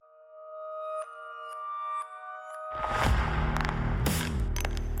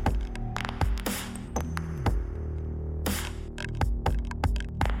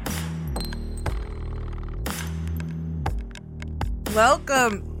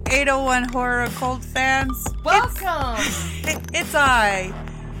Welcome, 801 Horror Cult fans. Welcome! It's I,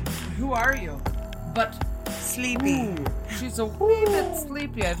 Who are you? But, Sleepy. ooh, she's a wee bit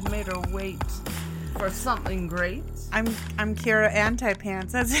sleepy. I've made her wait for something great. I'm Kira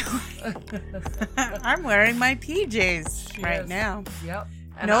Antipants. That's who I'm wearing my PJs She right is. now. Yep.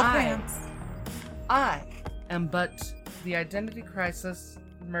 And No I pants. am but the identity crisis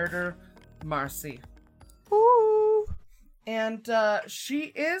murder Marcy. Ooh. And she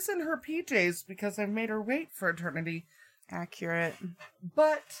is in her PJs because I've made her wait for eternity. Accurate.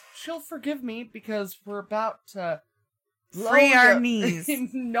 But she'll forgive me because we're about to Free our knees.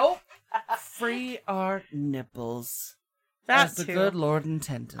 Nope. Free our nipples. That as the too. good Lord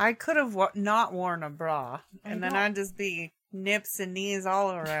intended. I could have not worn a bra, and then know. I'd just be nips and knees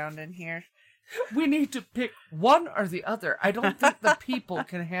all around in here. We need to pick one or the other. I don't think the people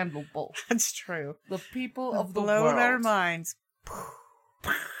can handle both. That's true. The people of the Blow world. their minds.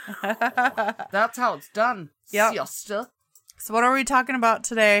 That's how it's done. Yep. Siesta. So what are we talking about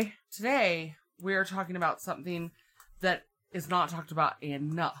today? Today, we are talking about something that is not talked about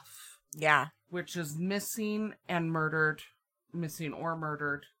enough, Yeah. which is missing or murdered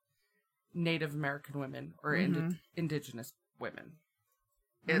Native American women or indigenous women.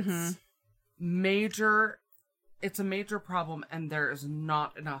 It's major. It's a major problem, and there is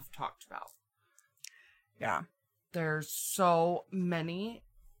not enough talked about. Yeah. There's so many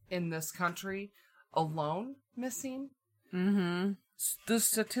in this country alone missing. Mm-hmm. The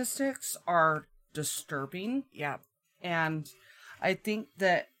statistics are disturbing. Yeah. And I think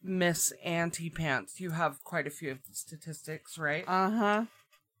that Miss Auntie Pants, you have quite a few of the statistics, right? Uh-huh.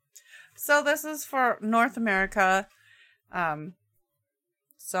 So this is for North America.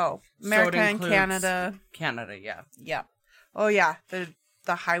 So America it and includes Canada. Canada, yeah. Yeah. Oh yeah. The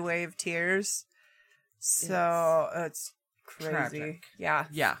highway of tears. So it's crazy. Tragic. Yeah.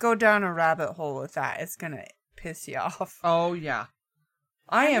 Yeah. Go down a rabbit hole with that. It's gonna piss you off. Oh, yeah.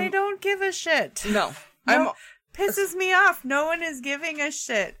 They don't give a shit. No. Pisses me off. No one is giving a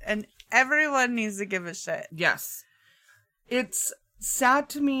shit, and everyone needs to give a shit. Yes. It's sad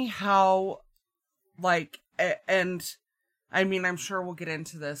to me how, and I mean, I'm sure we'll get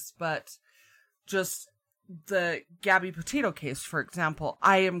into this, but just the Gabby Petito case, for example,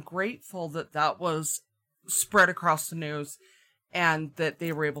 I am grateful that was spread across the news and that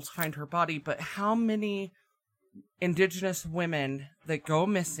they were able to find her body, but how many indigenous women that go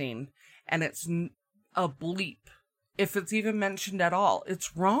missing and it's a bleep, if it's even mentioned at all,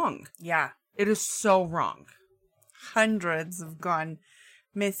 it's wrong. Yeah. It is so wrong. Hundreds have gone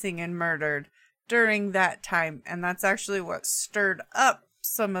missing and murdered during that time, and that's actually what stirred up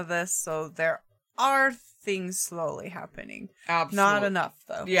some of this, so there are things slowly happening. Absolutely. Not enough,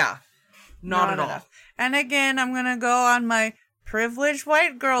 though. Yeah. Not at all. Enough. And again, I'm gonna go on my privileged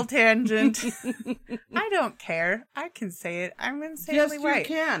white girl tangent. I don't care. I can say it. I'm insanely Yes, white.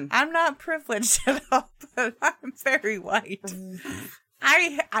 you can. I'm not privileged at all, but I'm very white.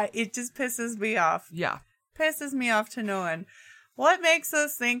 It just pisses me off. Yeah. Pisses me off to no end. What makes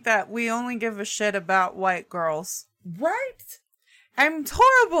us think that we only give a shit about white girls? Right? And it's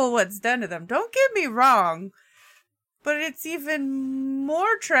horrible what's done to them. Don't get me wrong. But it's even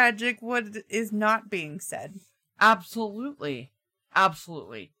more tragic what is not being said. Absolutely.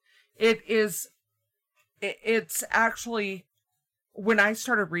 Absolutely. It's actually, when I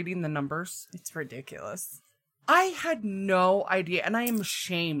started reading the numbers, It's ridiculous. I had no idea, and I am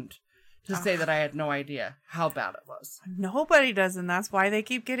ashamed to say that I had no idea how bad it was. Nobody does, and that's why they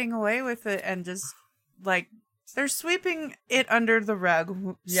keep getting away with it and just, they're sweeping it under the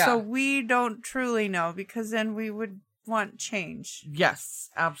rug. Yeah. So we don't truly know, because then we would want change. Yes,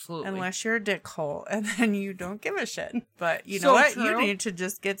 absolutely. Unless you're a dickhole, and then you don't give a shit. But you know So what? true. You need to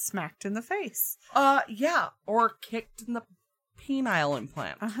just get smacked in the face. Yeah, or kicked in the penile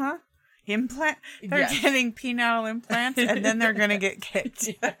implant. Uh-huh. Implant. They're Yes. getting penile implants, and then they're going to get kicked.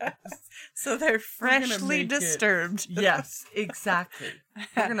 Yes. So they're gonna freshly make it- disturbed. Yes, exactly.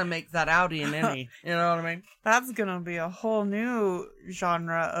 We're gonna make that Audi in any. You know what I mean? That's going to be a whole new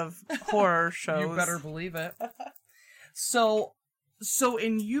genre of horror shows. You better believe it. So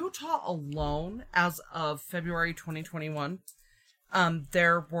in Utah alone, as of February 2021,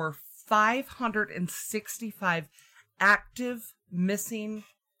 there were 565 active missing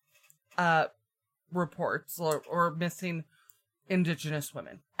reports or missing indigenous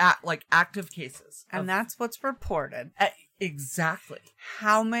women active cases. And that's what's reported. Exactly.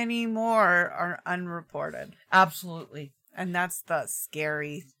 How many more are unreported? Absolutely. And that's the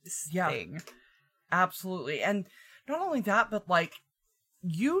scary thing. Absolutely. And not only that, but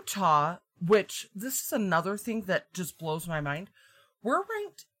Utah, which this is another thing that just blows my mind. We're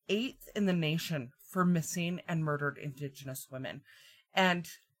ranked 8th in the nation for missing and murdered Indigenous women. And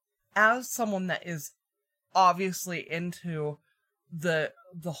as someone that is obviously into the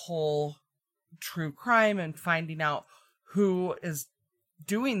whole true crime and finding out who is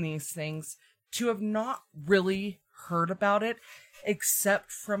doing these things, to have not really heard about it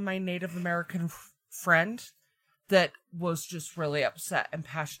except from my Native American friend that was just really upset and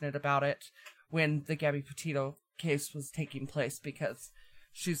passionate about it when the Gabby Petito case was taking place, because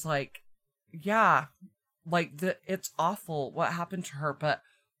she's like, yeah, like it's awful what happened to her, but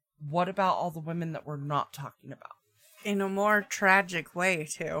what about all the women that we're not talking about? In a more tragic way,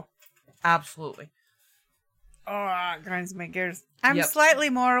 too. Absolutely. Oh, it grinds my gears. I'm Yep. slightly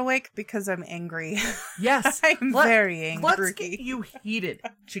more awake because I'm angry. Yes. I'm very angry. Let's get you heated,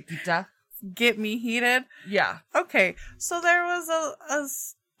 Chiquita. Get me heated? Yeah. Okay, so there was a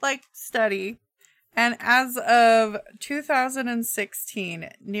study, and as of 2016,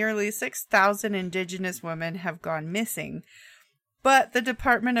 nearly 6,000 Indigenous women have gone missing, but the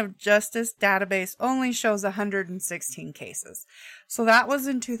Department of Justice database only shows 116 cases. So that was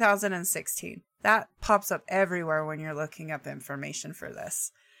in 2016. That pops up everywhere when you're looking up information for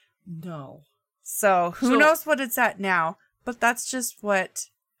this. No. So who knows what it's at now, but that's just what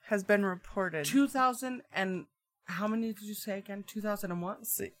has been reported. 2000 and how many did you say again? 2001?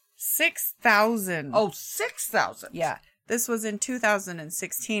 6,000. Oh, 6,000. Yeah. This was in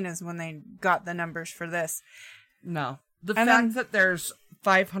 2016 is when they got the numbers for this. No. The And fact then- that there's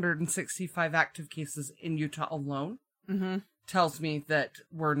 565 active cases in Utah alone tells me that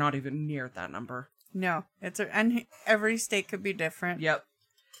we're not even near that number. No, and every state could be different. Yep.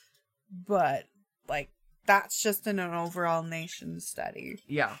 But that's just in an overall nation study,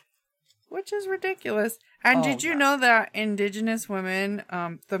 Yeah. which is ridiculous. And Oh, did you yeah. know that Indigenous women,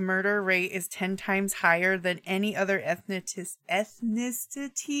 the murder rate is 10 times higher than any other ethnicity?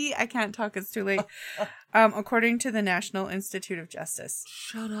 I can't talk, it's too late. According to the National Institute of Justice.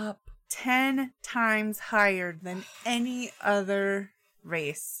 Shut up. 10 times higher than any other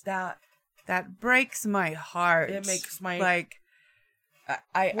race. That breaks my heart. it makes my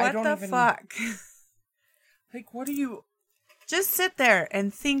I I don't the even fuck? like, what do you Just sit there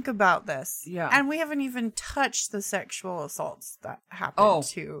and think about this. Yeah. And we haven't even touched the sexual assaults that happen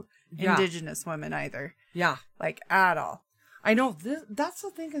to yeah. Indigenous women either. Yeah. At all. I know that's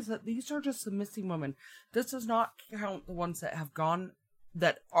the thing, is that these are just the missing women. This does not count the ones that have gone,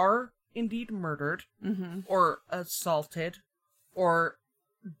 that are indeed murdered or assaulted, or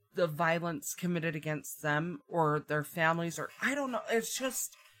the violence committed against them or their families, or I don't know. It's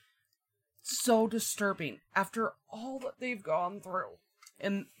just so disturbing after all that they've gone through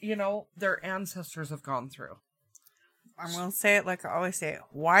and, their ancestors have gone through. I'm going to say it like I always say it.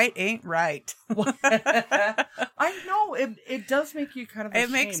 White ain't right. I know it does make you kind of ashamed,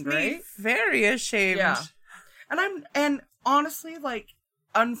 It makes me right? very ashamed. Yeah. And honestly,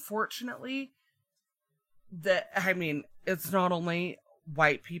 unfortunately, it's not only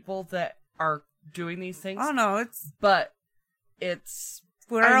white people that are doing these things. Oh no, but it's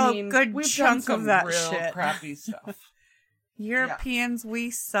we're a good we've chunk done some of that real shit. crappy stuff. Europeans,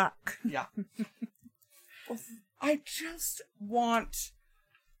 we suck. Yeah. I just want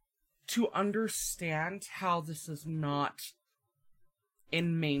to understand how this is not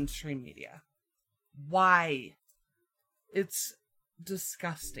in mainstream media. Why? It's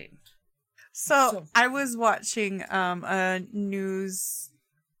disgusting. So I was watching a news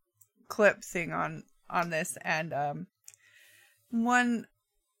clip thing on this, and one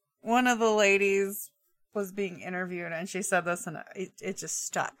of the ladies was being interviewed, and she said this, and it just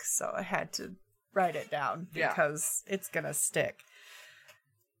stuck, so I had to write it down because it's gonna stick.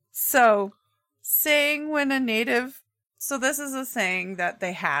 So, saying when a native, so this is a saying that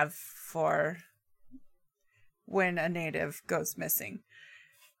they have for when a native goes missing.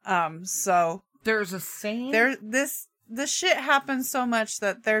 So there's a saying. this shit happens so much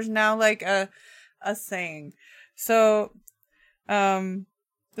that there's now like a saying. So,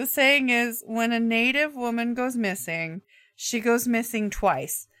 the saying is, when a native woman goes missing, she goes missing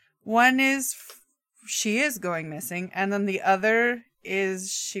twice. One is she is going missing, and then the other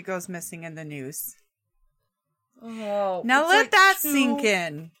is she goes missing in the news. Oh, Now let that sink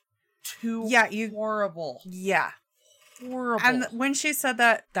in. Horrible. Yeah. Horrible. And when she said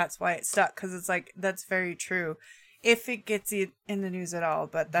that, that's why it stuck, because it's like, that's very true. If it gets in the news at all,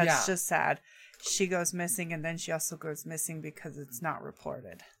 but that's just sad. She goes missing, and then she also goes missing because it's not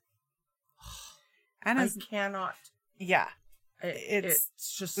reported. And I cannot. Yeah. It's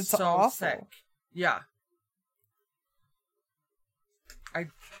just it's so awful. sick. Yeah.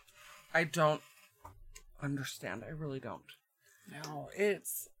 I don't understand. I really don't. No,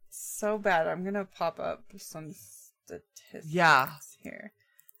 it's so bad. I'm gonna pop up some statistics here.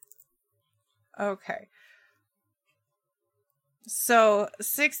 Okay. So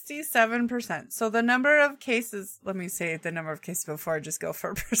 67%. So the number of cases, let me say the number of cases before I just go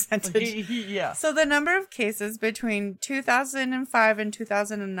for a percentage. Yeah. So the number of cases between 2005 and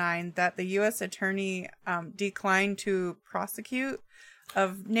 2009 that the U.S. Attorney declined to prosecute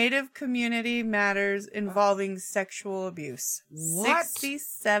of Native community matters involving sexual abuse. What?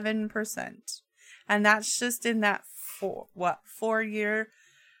 67%. And that's just in that 4-year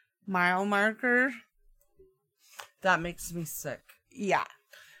mile marker. That makes me sick. Yeah.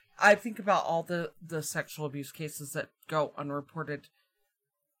 I think about all the sexual abuse cases that go unreported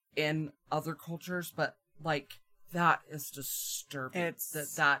in other cultures, but like that is disturbing.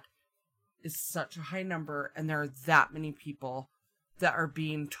 That is such a high number, and there are that many people that are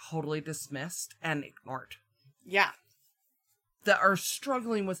being totally dismissed and ignored. Yeah. That are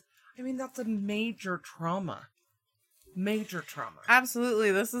struggling with, I mean, that's a major trauma. Major trauma.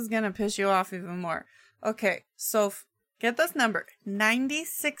 Absolutely. This is going to piss you off even more. Okay, so get this number.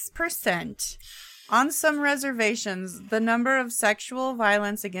 96% on some reservations, the number of sexual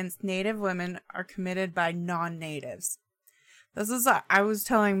violence against Native women are committed by non-natives. This is, I was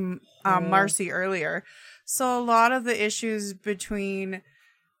telling Marcy earlier. So a lot of the issues between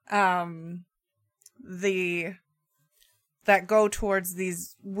that go towards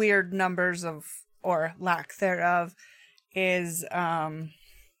these weird numbers of, or lack thereof, is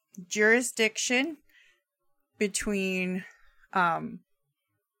jurisdiction between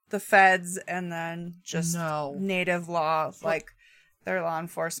the feds and then just native law, like their law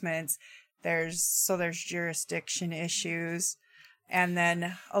enforcement. There's jurisdiction issues, and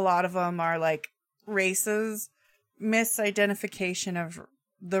then a lot of them are like races, misidentification of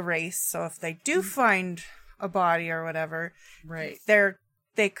the race. So if they do find a body or whatever, right,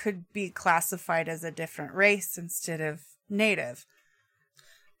 they could be classified as a different race instead of native.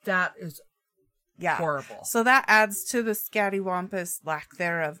 That is horrible. So that adds to the scattywampus lack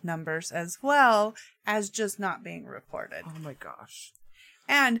thereof numbers, as well as just not being reported. Oh my gosh.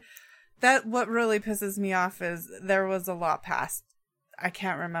 And that what really pisses me off is there was a law passed. I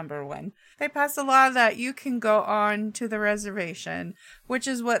can't remember when. They passed a law that you can go on to the reservation, which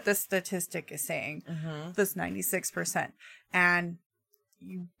is what the statistic is saying. Mm-hmm. This 96%. And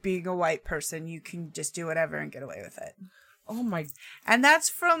you being a white person, you can just do whatever and get away with it. Oh my. And that's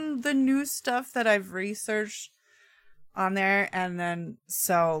from the new stuff that I've researched on there. And then,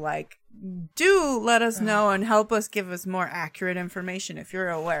 so like, do let us know and help us give us more accurate information if you're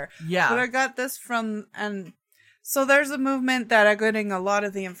aware. Yeah. But I got this from, and so there's a movement that I'm getting a lot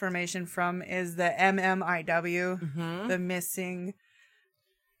of the information from is the MMIW, the missing,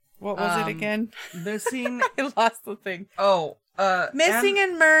 what was it again? Missing. I lost the thing. Oh, missing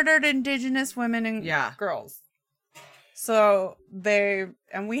and murdered Indigenous women and girls. So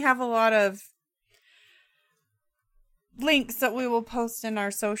we have a lot of links that we will post in our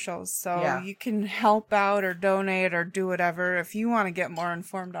socials. So you can help out or donate or do whatever. If you want to get more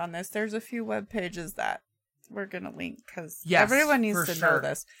informed on this, there's a few web pages that we're going to link because everyone needs to know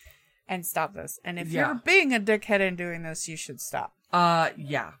this and stop this. And if you're being a dickhead and doing this, you should stop.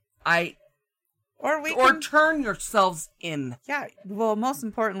 Yeah. Or turn yourselves in. Yeah. Well, most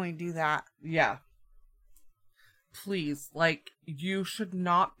importantly, do that. Yeah. Please, like, you should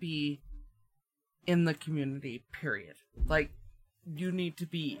not be in the community, period. Like, you need to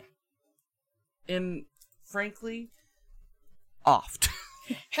be frankly, offed.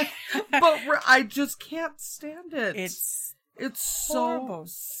 But I just can't stand it. It's horrible.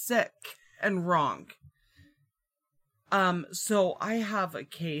 So sick and wrong. So I have a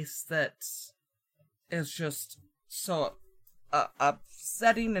case that is just so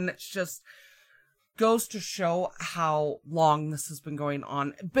upsetting, and it's just goes to show how long this has been going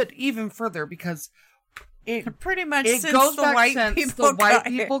on, but even further because it pretty much it since goes the back white since people the white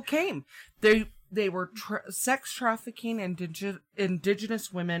people came. They were sex trafficking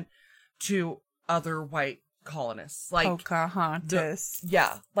indigenous women to other white colonists, like Pocahontas.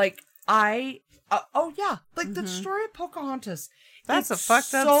 Like the story of Pocahontas. That's a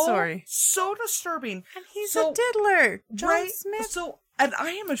fucked up story. So disturbing. And he's a diddler, John Smith. So, and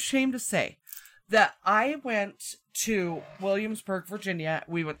I am ashamed to say that I went to Williamsburg, Virginia.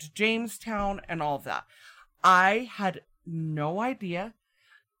 We went to Jamestown and all of that. I had no idea.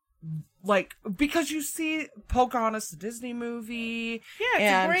 Like, because you see Pocahontas, the Disney movie. Yeah,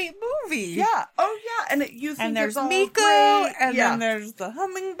 it's a great movie. Yeah. Oh, yeah. And you think there's it's all Miko, great. and then there's the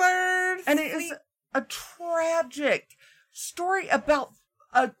hummingbird. And it is a tragic story about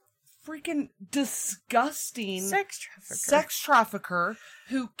a freaking disgusting sex trafficker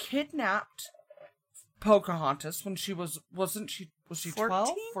who kidnapped Pocahontas when she was 12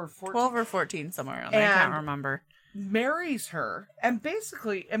 or 14? 12 or 14, somewhere around there. I can't remember. Marries her, and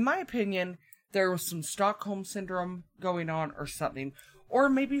basically, in my opinion, there was some Stockholm syndrome going on or something. Or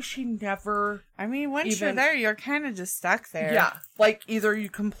maybe she never... I mean, once you're there, you're kind of just stuck there. Yeah. Like, either you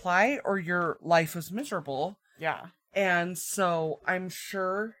comply or your life is miserable. Yeah. And so, I'm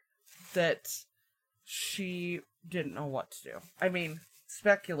sure that she didn't know what to do. I mean,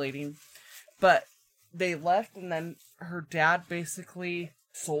 speculating. But they left, and then her dad basically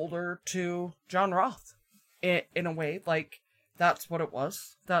sold her to John Roth. In a way, like, that's what it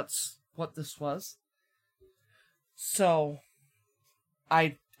was. That's what this was. So...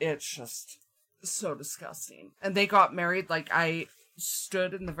 it's just so disgusting. And they got married, like, I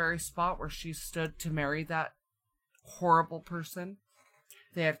stood in the very spot where she stood to marry that horrible person.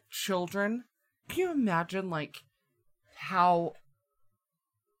 They had children. Can you imagine, like, how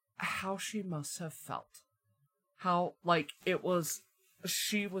she must have felt? How, like,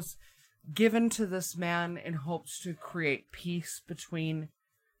 she was given to this man in hopes to create peace between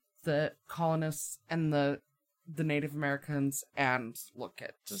the colonists and the Native Americans, and look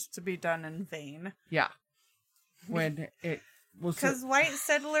at just to be done in vain. Yeah, when it was because white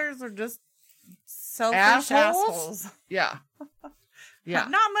settlers are just selfish assholes. Yeah, yeah.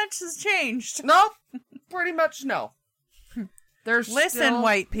 Not much has changed. Nope, pretty much no. Listen,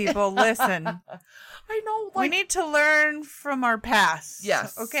 white people, listen. I know. Like, we need to learn from our past.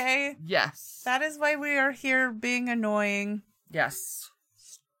 Yes. Okay. Yes. That is why we are here, being annoying. Yes.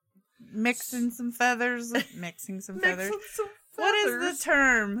 Mixing some feathers. What is the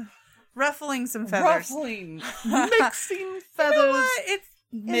term? Ruffling some feathers. Mixing feathers. You know what? It's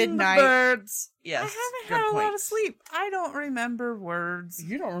midnight. Birds. Yes. I haven't had a lot of sleep. I don't remember words.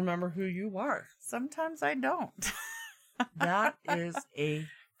 You don't remember who you are. Sometimes I don't. That is a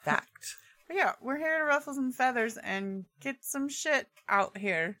fact. But yeah, we're here to ruffle some feathers and get some shit out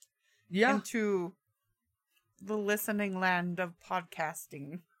here. Yeah. Into the listening land of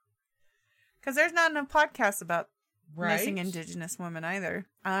podcasting. Because there's not enough podcasts about missing Indigenous women either.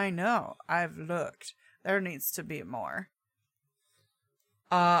 I know. I've looked. There needs to be more.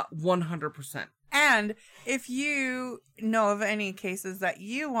 100%. And if you know of any cases that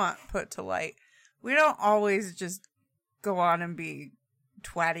you want put to light, we don't always just go on and be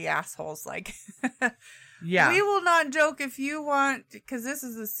twatty assholes. Like, yeah. We will not joke if you want, because this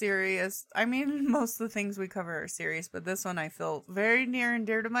is a serious, I mean, most of the things we cover are serious, but this one I feel very near and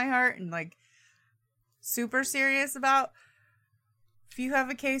dear to my heart and like super serious about. If you have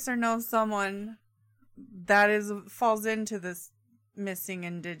a case or know someone that falls into this missing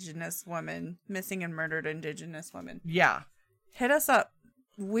and murdered Indigenous women. Yeah. Hit us up.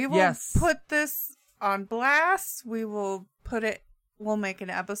 We will put this on blast. We'll make an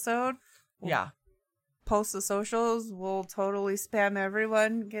episode. We'll post the socials. We'll totally spam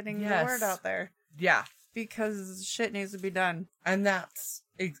everyone getting the word out there. Yeah. Because shit needs to be done. And that's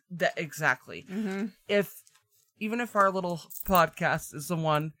exactly. Mm-hmm. Even if our little podcast is the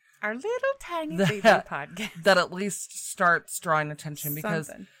one, our little tiny baby podcast, that at least starts drawing attention,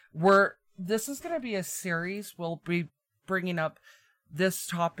 because this is going to be a series. We'll be bringing up this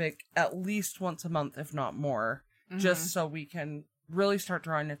topic at least once a month, if not more, just so we can really start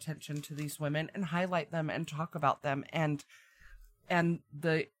drawing attention to these women and highlight them and talk about them and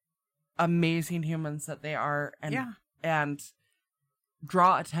the amazing humans that they are, and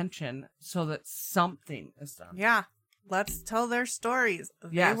draw attention so that something is done. Yeah. Let's tell their stories.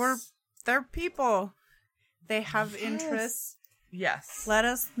 Yes. They're people. They have interests. Yes. Let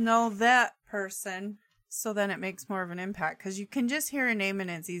us know that person, so then it makes more of an impact. Because you can just hear a name and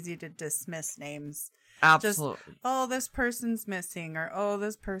it's easy to dismiss names. Absolutely. Just, oh, this person's missing, or oh,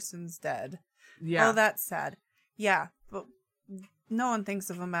 this person's dead. Yeah. Oh, that's sad. Yeah, but no one thinks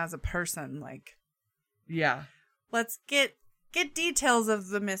of them as a person. Like, yeah. Let's get details of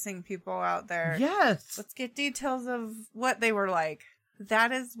the missing people out there. Yes. Let's get details of what they were like.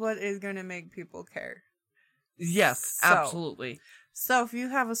 That is what is going to make people care. Yes, absolutely. So if you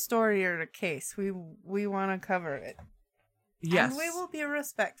have a story or a case, we want to cover it. Yes. And we will be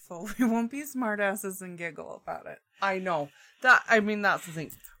respectful. We won't be smartasses and giggle about it. I know. That's the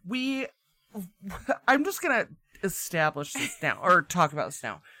thing. I'm just going to establish this now, or talk about this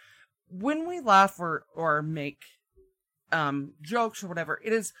now. When we laugh or make jokes or whatever,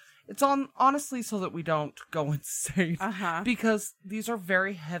 it's honestly so that we don't go insane. Because these are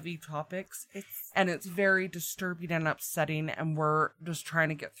very heavy topics, and it's very disturbing and upsetting, and we're just trying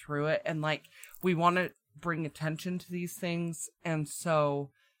to get through it, and like we want to bring attention to these things, and so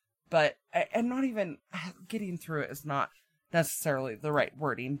but, and not even getting through it is not necessarily the right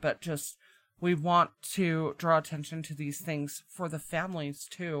wording, but just we want to draw attention to these things for the families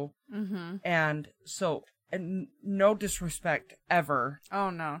too. Mm-hmm. And so, and no disrespect ever.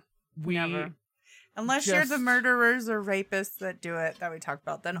 Oh, no. We Never. Unless you're the murderers or rapists that do it that we talk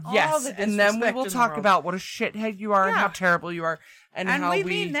about, then all the disrespect and then we will in the talk world. about what a shithead you are and how terrible you are, and how we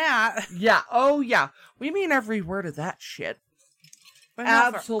mean that. Yeah, oh yeah, we mean every word of that shit. But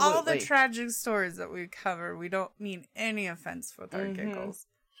Absolutely. for all the tragic stories that we cover, we don't mean any offense with our giggles.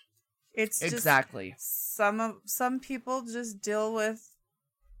 It's just exactly some people just deal with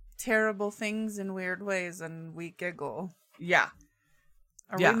terrible things in weird ways, and we giggle. Yeah.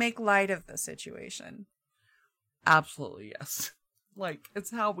 Or we make light of the situation. Absolutely, yes. Like, it's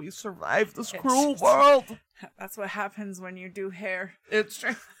how we survive this cruel world. That's what happens when you do hair. It's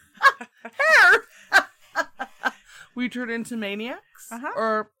true. Hair! We turn into maniacs?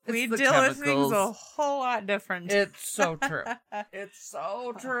 Or we the deal chemicals. with things a whole lot different. It's so true. It's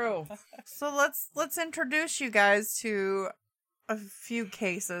so true. So let's introduce you guys to a few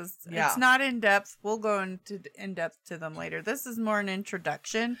cases. Yeah. It's not in depth. We'll go into in depth to them later. This is more an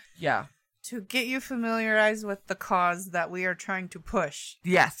introduction. Yeah. To get you familiarized with the cause that we are trying to push.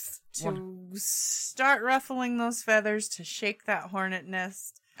 Yes. To start ruffling those feathers, to shake that hornet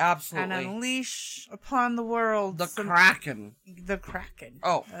nest. Absolutely. And unleash upon the world the Kraken. The Kraken.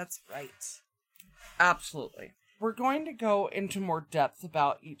 Oh. That's right. Absolutely. We're going to go into more depth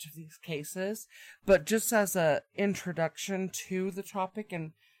about each of these cases, but just as a introduction to the topic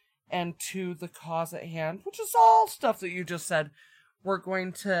and to the cause at hand, which is all stuff that you just said, we're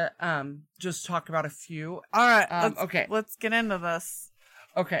going to just talk about a few. All right. Let's get into this.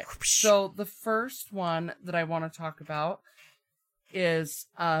 Okay. So the first one that I want to talk about is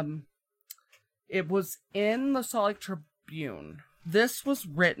it was in the Salt Lake Tribune. This was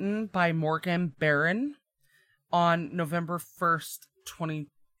written by Morgan Barron on November 1st,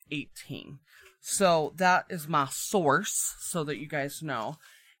 2018. So that is my source, so that you guys know.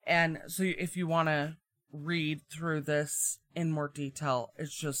 And so if you want to read through this in more detail,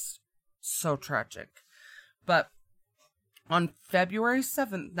 it's just so tragic. But on February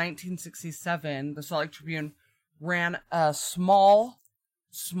 7th, 1967, the Salt Lake Tribune ran a small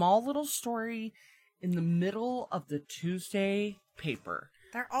little story in the middle of the Tuesday paper.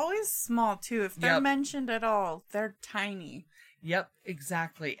 They're always small, too. If they're mentioned at all, they're tiny. Yep,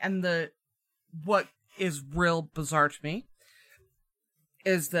 exactly. And what is real bizarre to me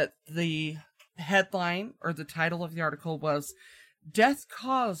is that the headline or the title of the article was "Death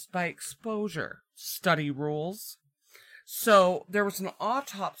Caused by Exposure, Study Rules." So there was an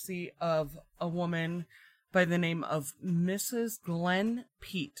autopsy of a woman by the name of Mrs. Glenn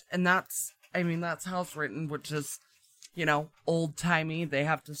Pete. And that's how it's written, which is, old-timey. They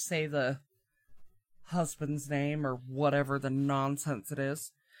have to say the husband's name or whatever the nonsense it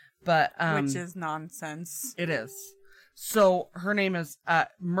is. But which is nonsense. It is. So her name is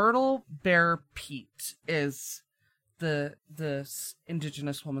Myrtle Bear Pete is the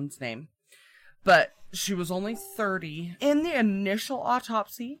indigenous woman's name. But she was only 30. In the initial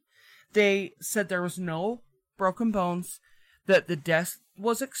autopsy, they said there was no broken bones, that the death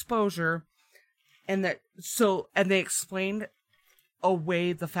was exposure, and they explained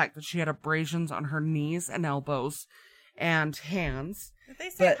away the fact that she had abrasions on her knees and elbows and hands. Did they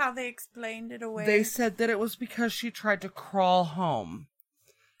say how they explained it away? They said that it was because she tried to crawl home.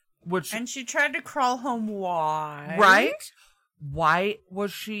 And she tried to crawl home, why? Right? Why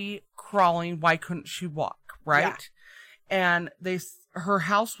was she crawling? Why couldn't she walk? Right? Yeah. And her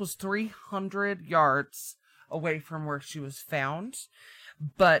house was 300 yards away from where she was found.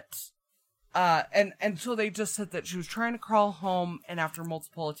 But, and so they just said that she was trying to crawl home, and after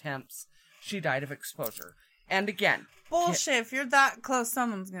multiple attempts, she died of exposure. And again, bullshit. If you're that close,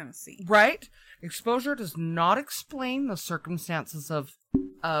 someone's gonna see. Right? Exposure does not explain the circumstances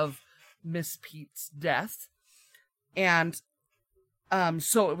of Miss Pete's death. And,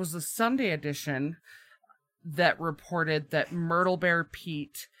 so it was the Sunday edition that reported that Myrtle Bear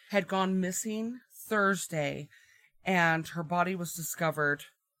Pete had gone missing Thursday, and her body was discovered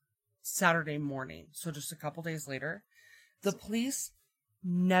Saturday morning. So just a couple days later. The police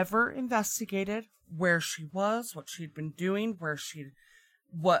never investigated where she was, what she'd been doing,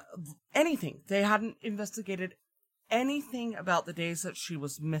 anything. They hadn't investigated anything about the days that she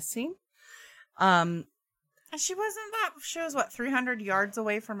was missing. And she was 300 yards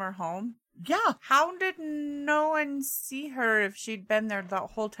away from her home? Yeah. How did no one see her if she'd been there the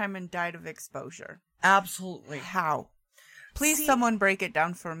whole time and died of exposure? Absolutely. How? Please someone break it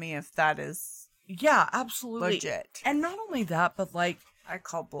down for me if that is yeah, absolutely legit. And not only that, but I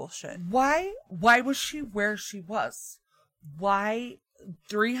call bullshit. Why was she where she was? Why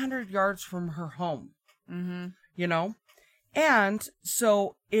 300 yards from her home? Mm-hmm. You know? And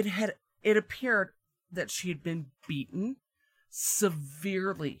so it appeared that she had been beaten,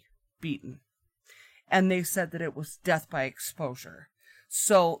 severely beaten. And they said that it was death by exposure.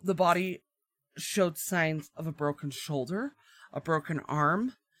 So the body showed signs of a broken shoulder, a broken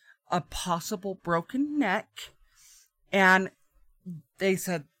arm, a possible broken neck, and they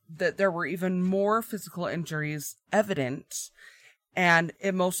said that there were even more physical injuries evident, and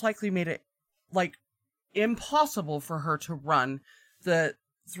it most likely made it, like, impossible for her to run the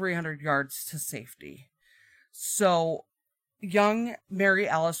 300 yards to safety. So, young Mary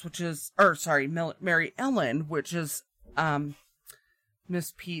Ellen, which is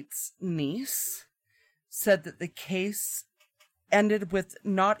Miss Pete's niece, said that the case ended with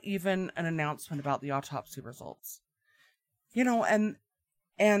not even an announcement about the autopsy results. You know,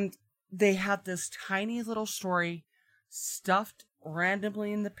 and they had this tiny little story stuffed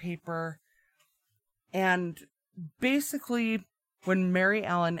randomly in the paper. And basically, when Mary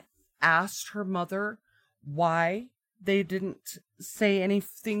Ellen asked her mother why they didn't say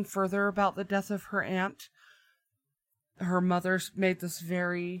anything further about the death of her aunt, her mother made this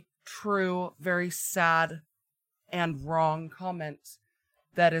very true, very sad, and wrong comment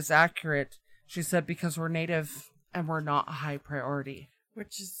that is accurate. She said, because we're Native and we're not a high priority.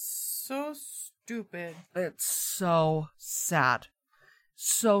 Which is so stupid. It's so sad.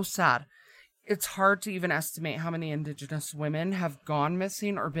 So sad. It's hard to even estimate how many Indigenous women have gone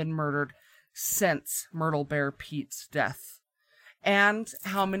missing or been murdered since Myrtle Bear Pete's death. And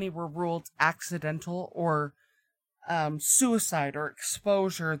how many were ruled accidental or suicide or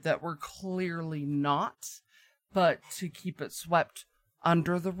exposure that were clearly not. But to keep it swept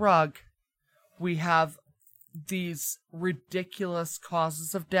under the rug, we have these ridiculous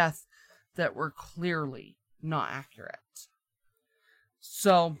causes of death that were clearly not accurate.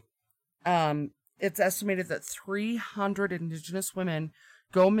 So, it's estimated that 300 Indigenous women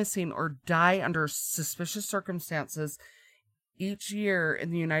go missing or die under suspicious circumstances each year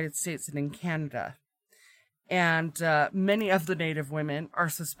in the United States and in Canada. And many of the Native women are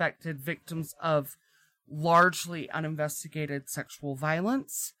suspected victims of largely uninvestigated sexual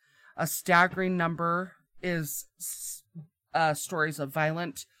violence. A staggering number is stories of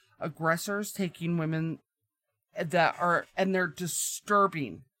violent aggressors taking women and they're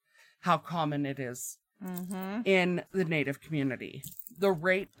disturbing how common it is in the Native community. The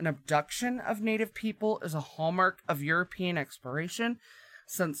rape and abduction of Native people is a hallmark of European exploration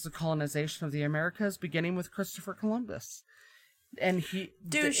since the colonization of the Americas, beginning with Christopher Columbus. And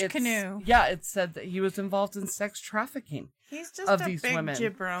canoe. Yeah, it said that he was involved in sex trafficking. He's just of a these big women.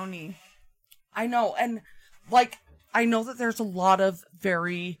 jabroni. I know, and I know that there's a lot of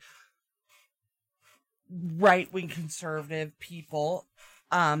very right-wing conservative people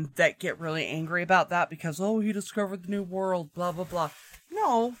that get really angry about that because, he discovered the new world, blah, blah, blah.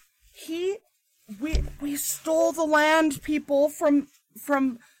 No, we stole the land, people,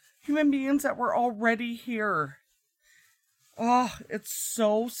 from human beings that were already here. Oh, it's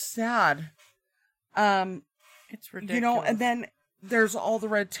so sad. It's ridiculous. And then there's all the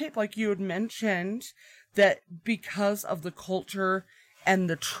red tape, like you had mentioned, that because of the culture and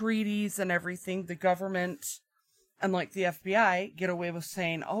the treaties and everything, the government and the FBI get away with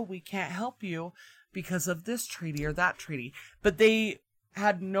saying, we can't help you because of this treaty or that treaty. But they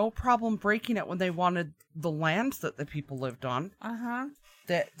had no problem breaking it when they wanted the land that the people lived on.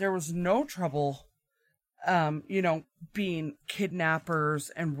 That there was no trouble, being kidnappers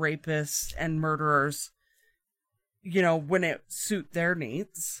and rapists and murderers, when it suit their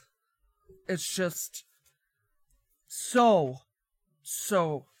needs. It's just so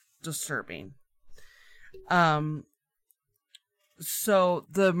disturbing. So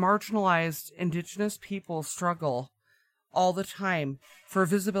the marginalized Indigenous people struggle all the time for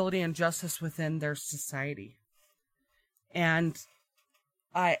visibility and justice within their society. And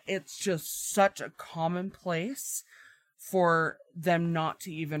it's just such a commonplace for them not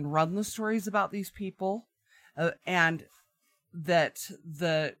to even run the stories about these people. And that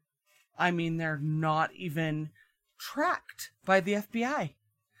they're not even tracked by the FBI.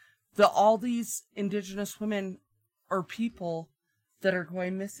 All these Indigenous women or people that are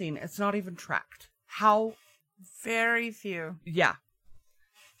going missing, it's not even tracked. How? Very few. Yeah.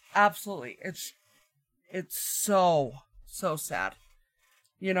 Absolutely. It's so sad.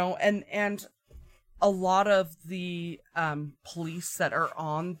 And a lot of the police that are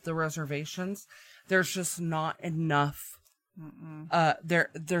on the reservations, there's just not enough.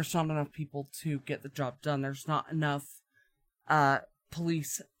 There's not enough people to get the job done. There's not enough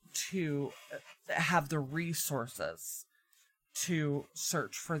police to have the resources to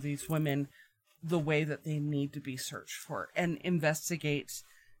search for these women the way that they need to be searched for and investigate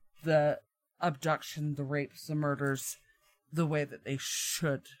the abduction, the rapes, the murders the way that they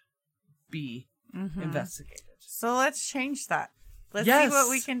should be investigated. So let's change that. Let's Yes. see what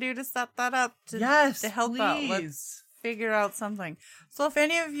we can do to set that up to help out. Let's figure out something. So if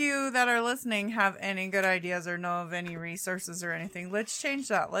any of you that are listening have any good ideas or know of any resources or anything, let's change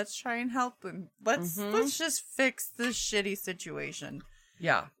that. Let's try and help them. Let's just fix this shitty situation.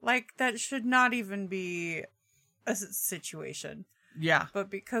 Yeah. Like, that should not even be a situation. Yeah. But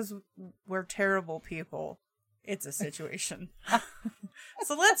because we're terrible people, it's a situation.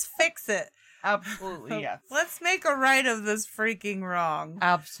 So let's fix it. Absolutely, yes. Let's make a right of this freaking wrong.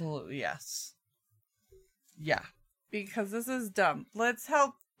 Absolutely, yes. Yeah. Because this is dumb. Let's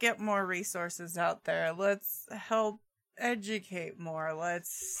help get more resources out there. Let's help educate more.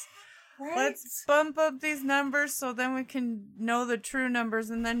 Let's bump up these numbers so then we can know the true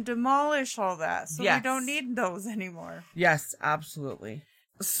numbers and then demolish all that. So we don't need those anymore. Yes, absolutely.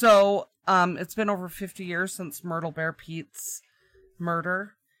 So, it's been over 50 years since Myrtle Bear Pete's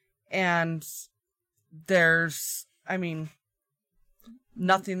murder. And there's,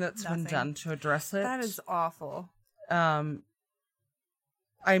 nothing that's been done to address it. That is awful. It's...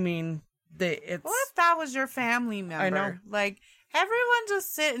 What if that was your family member? I know. Like, everyone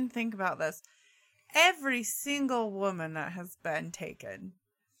just sit and think about this. Every single woman that has been taken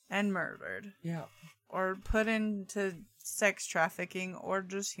and murdered. Yeah. Or put into sex trafficking or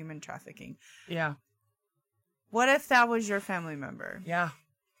just human trafficking. Yeah. What if that was your family member? Yeah.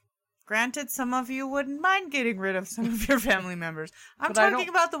 Granted, some of you wouldn't mind getting rid of some of your family members. I'm But talking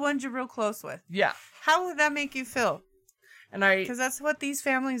about the ones you're real close with. Yeah. How would that make you feel? And Because that's what these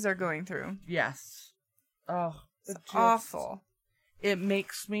families are going through. Yes. Oh. It's awful. It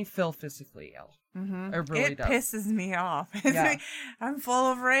makes me feel physically ill. Mm-hmm. It really does. It pisses me off. Yeah. I'm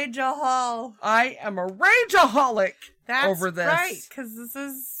full of rage-ahol. I am a rageaholic That's over this. right, because this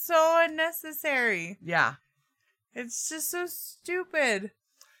is so unnecessary. Yeah. It's just so stupid.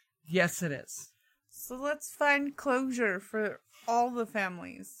 Yes, it is. So let's find closure for all the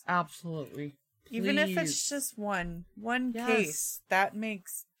families. Absolutely. Even if Please. it's just one Yes. case, that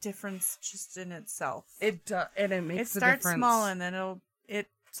makes difference just in itself. It does, and it makes It a starts difference. small and then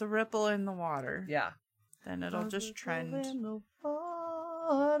it's a ripple in the water. Yeah. Then it'll just trend.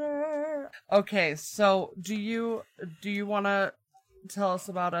 Okay, so do you want to tell us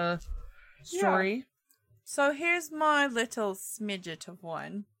about a story? So here's my little smidget of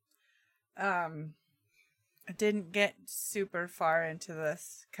one. I didn't get super far into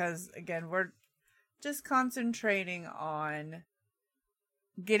this because, again, we're just concentrating on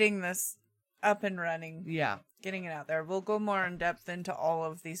getting this up and running. Yeah. Getting it out there. We'll go more in depth into all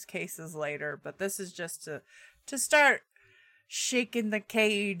of these cases later, but this is just to start shaking the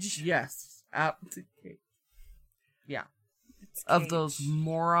cage. Yes. Yeah. It's Of cage. those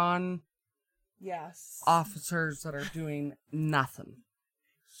moron Yes. officers that are doing nothing.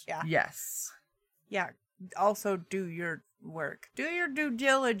 Yeah. Yes. Yeah. Also, do your work. Do your due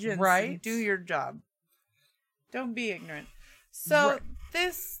diligence. Right. And do your job. Don't be ignorant. So Right.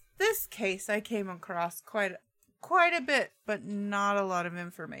 this case I came across quite a bit, but not a lot of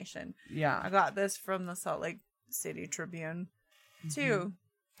information. Yeah. I got this from the Salt Lake City Tribune too,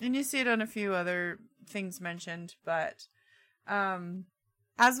 and you see it on a few other things mentioned. But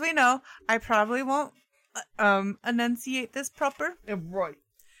as we know, I probably won't enunciate this proper. Right.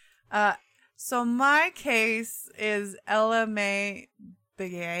 So my case is Ella Mae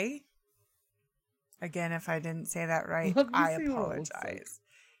Begay. Again, if I didn't say that right, Let me I see what it looks apologize.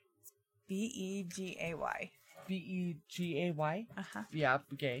 Begay. Begay? Uh-huh. Yeah,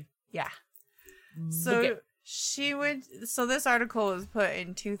 gay. Yeah. So Begay. so this article was put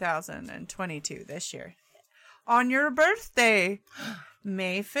in 2022, this year. On your birthday,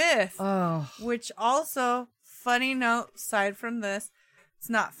 May 5th. Oh. Which also, funny note, aside from this, it's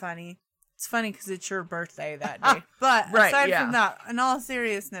not funny. It's funny because it's your birthday that day. But Right, aside yeah. from that, in all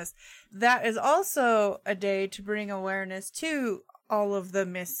seriousness, that is also a day to bring awareness to all of the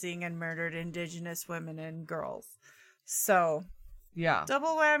missing and murdered Indigenous women and girls. So, Yeah.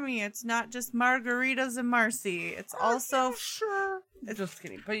 double whammy. It's not just margaritas and Marcy. It's also Sure. Just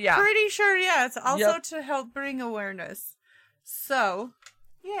kidding. But yeah. pretty sure, yeah. It's also Yep. to help bring awareness. So,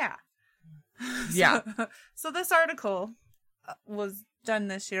 yeah. Yeah. So this article was done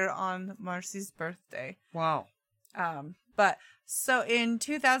this year on Marcy's birthday. Wow. But so in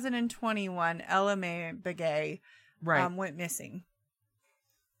 2021, Ella Mae Begay Right. went missing.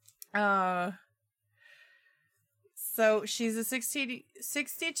 So she's a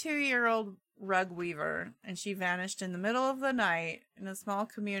 62-year-old rug weaver, and she vanished in the middle of the night in a small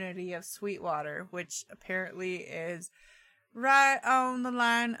community of Sweetwater, which apparently is right on the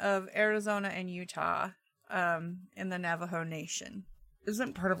line of Arizona and Utah, in the Navajo Nation.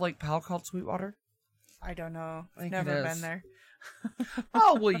 Isn't part of Lake Powell called Sweetwater? I don't know. I think Never it been is. there.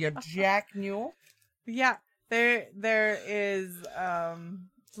 Oh, will you, Jack Newell? Yeah, there is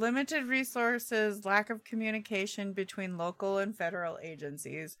limited resources, lack of communication between local and federal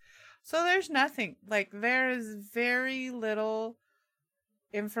agencies. So there's nothing. Like, there is very little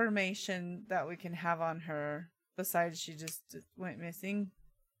information that we can have on her besides she just went missing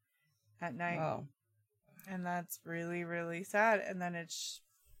at night. Oh. And that's really, really sad. And then it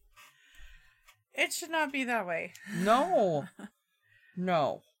should not be that way. No.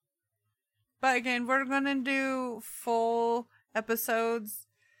 No. But again, we're going to do full episodes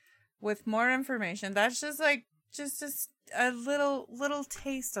with more information. That's just like, just a little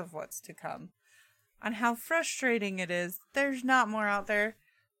taste of what's to come. On how frustrating it is. There's not more out there.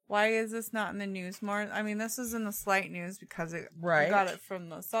 Why is this not in the news more? I mean, this is in the Slight News because we got it from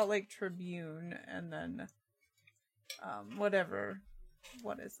the Salt Lake Tribune, and then, whatever.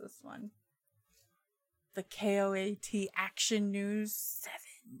 What is this one? The KOAT Action News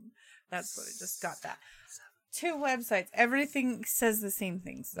 7. That's what I just got that. 2 websites. Everything says the same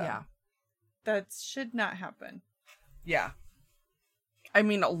things, though. Yeah. That should not happen. Yeah. I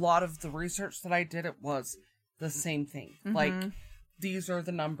mean, a lot of the research that I did, it was the same thing. Mm-hmm. Like, these are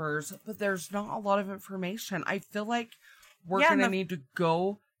the numbers, but there's not a lot of information. I feel like we're going to need to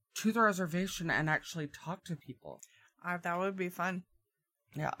go to the reservation and actually talk to people. That would be fun.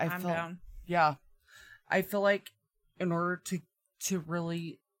 Yeah, I'm down. Yeah. I feel like in order to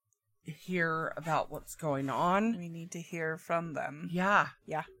really hear about what's going on, We need to hear from them. yeah.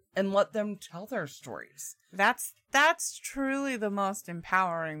 Yeah. And let them tell their stories. That's truly the most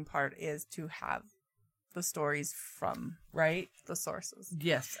empowering part, is to have the stories from Right? the sources.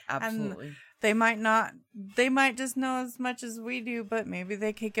 Yes, absolutely. They might just know as much as we do, but maybe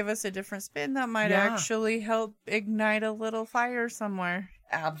they could give us a different spin that might actually help ignite a little fire somewhere.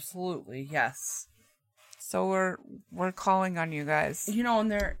 Absolutely, yes. So we're calling on you guys. You know,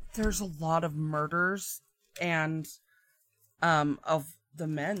 and there's a lot of murders and of the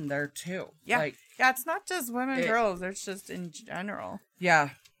men there too. Yeah. Like, yeah, it's not just women, girls, it's just in general. yeah.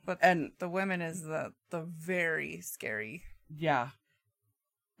 But And the women is the very scary yeah.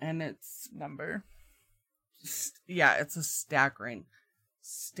 And it's number. it's a staggering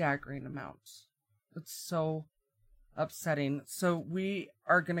amount. It's so upsetting. So we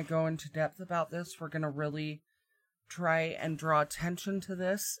are going to go into depth about this. We're going to really try and draw attention to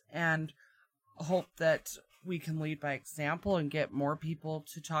this and hope that we can lead by example and get more people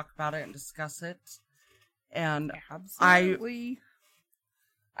to talk about it and discuss it. And Absolutely.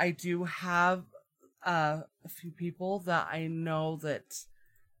 I do have a few people that I know that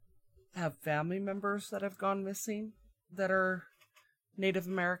have family members that have gone missing that are Native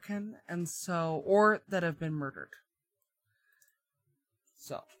American, and so, or that have been murdered.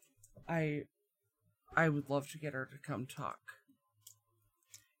 So, I would love to get her to come talk.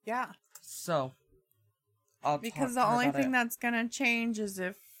 Yeah. So, because the only thing that's gonna change is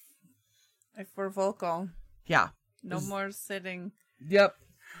if we're vocal. Yeah. No more sitting. Yep.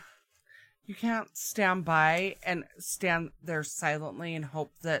 You can't stand by and stand there silently and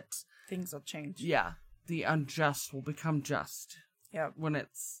hope that things will change. Yeah. The unjust will become just. Yep. When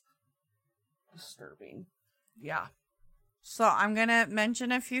it's disturbing. Yeah. So I'm going to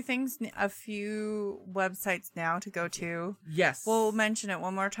mention a few websites now to go to. Yes. We'll mention it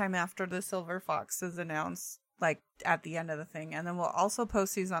one more time after the Silver Fox is announced, like at the end of the thing. And then we'll also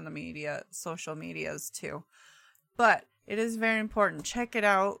post these on the social medias too. But it is very important. Check it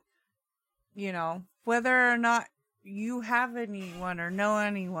out. You know, whether or not you have anyone or know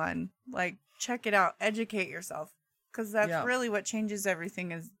anyone, like, check it out. Educate yourself. Because that's really what changes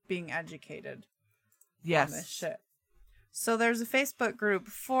everything, is being educated. Yes. On this shit. So there's a Facebook group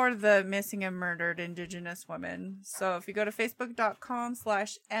for the missing and murdered Indigenous women. So if you go to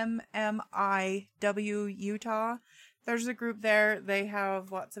facebook.com/MMIW Utah, there's a group there. They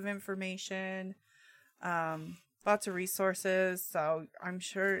have lots of information, lots of resources. So I'm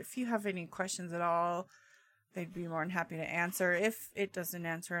sure if you have any questions at all, they'd be more than happy to answer. If it doesn't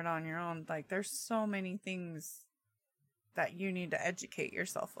answer it on your own, like, there's so many things that you need to educate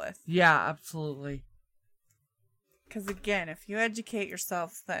yourself with. Yeah, absolutely. Because again, if you educate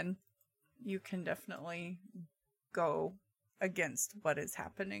yourself, then you can definitely go against what is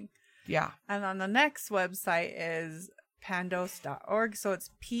happening. Yeah. And on the next website is pandos.org. So it's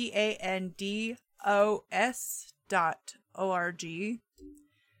PANDOS.org.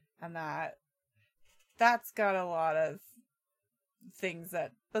 and that's got a lot of things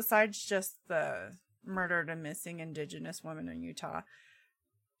that, besides just the murdered and missing Indigenous women in Utah,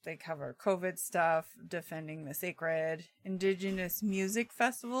 they cover COVID stuff, defending the sacred, Indigenous music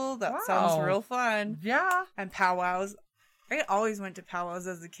festival. That sounds real fun. Yeah. And powwows. I always went to powwows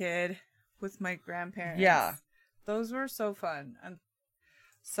as a kid with my grandparents. Yeah. Those were so fun. And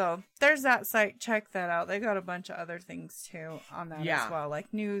so there's that site. Check that out. They got a bunch of other things too on that as well,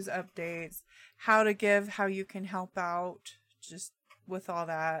 like news updates, how to give, how you can help out, just with all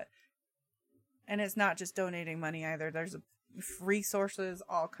that. And it's not just donating money either. There's resources,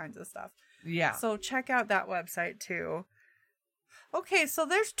 all kinds of stuff. Yeah. So check out that website too. Okay, so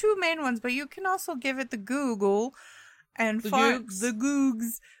there's two main ones, but you can also give it the Google and find the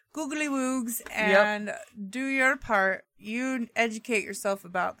Googs, Googly Woogs, and do your part. You educate yourself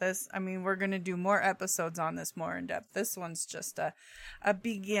about this. I mean, we're going to do more episodes on this more in depth. This one's just a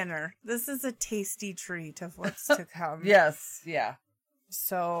beginner. This is a tasty treat of what's to come. Yes, yeah.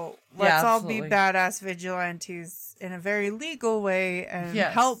 So let's all be badass vigilantes in a very legal way and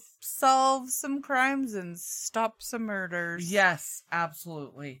help solve some crimes and stop some murders. Yes,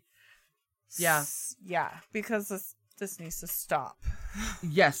 absolutely. Yeah. Yeah, because this needs to stop.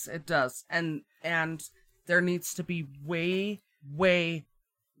 Yes, it does. And there needs to be way, way,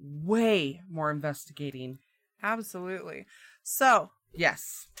 way more investigating. Absolutely. So,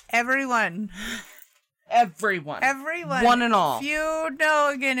 yes. Everyone. One and all.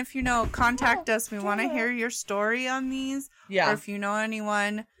 If you know, contact us. We want to hear your story on these. Yeah. Or if you know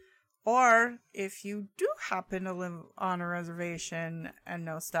anyone, or if you do happen to live on a reservation and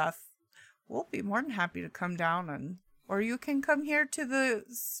know stuff, we'll be more than happy to come down or you can come here to the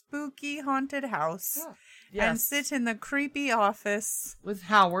spooky haunted house and sit in the creepy office with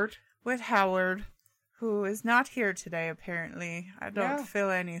Howard. Who is not here today, apparently. I don't feel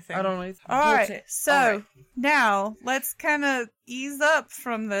anything. I don't know. All right. So, now, let's kind of ease up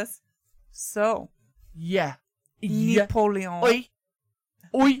from this. So. Yeah. Napoleon.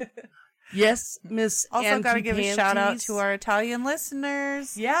 Oi. Yes, Miss Also got to give a shout out to our Italian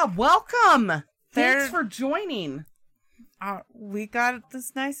listeners. Yeah, welcome. Thanks for joining. We got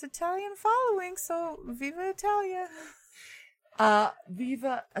this nice Italian following, so Viva Italia.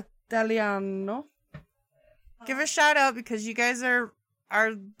 Viva Italiano. Give a shout out because you guys are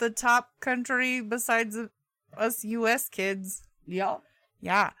the top country besides us US kids. Yeah.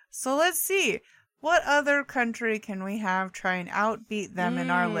 Yeah. So let's see. What other country can we have try and outbeat them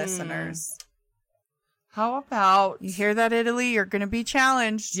in our listeners? How about... You hear that, Italy? You're going to be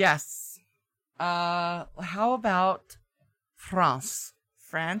challenged. Yes. How about France?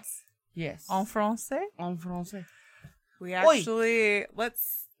 France? Yes. En français? En français. We actually...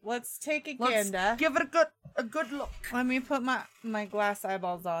 Let's take a gander. Let's give it a good look. Let me put my glass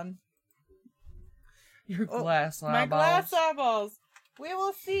eyeballs on. Your glass eyeballs. My glass eyeballs. We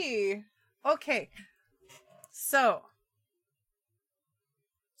will see. Okay. So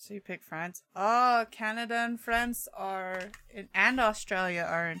you pick France. Oh, Canada and France and Australia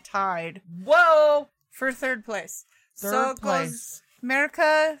are tied. Whoa! For third place. Third place.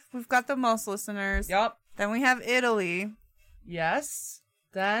 America, we've got the most listeners. Yep. Then we have Italy. Yes.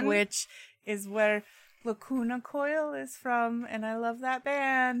 Then, which is where Lacuna Coil is from, and I love that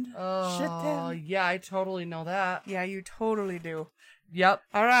band. Oh, yeah, I totally know that. Yeah, you totally do. Yep.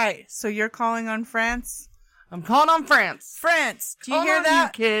 All right, so you're calling on France? I'm calling on France. France, do you hear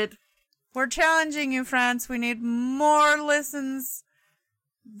that? You, kid. We're challenging you, France. We need more listens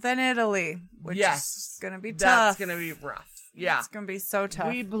than Italy, which is going to be tough. That's going to be rough. Yeah. It's going to be so tough.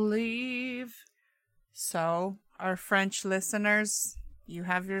 We believe. So, our French listeners... You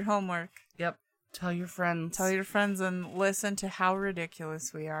have your homework. Yep. Tell your friends. Tell your friends and listen to how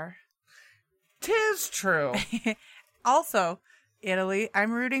ridiculous we are. 'Tis true. Also, Italy,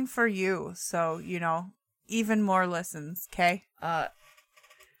 I'm rooting for you. So, even more listens, okay?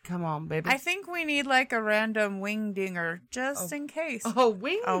 Come on, baby. I think we need like a random wing dinger just in case. Oh,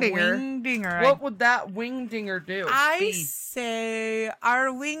 wing dinger? A wing dinger. What would that wing dinger do? I say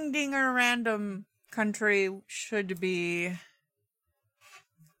our wing dinger random country should be...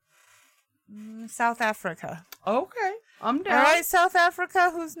 South Africa. Okay. I'm down. All right, South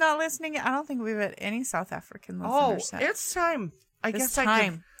Africa, who's not listening? I don't think we've had any South African listeners. It's time. I guess I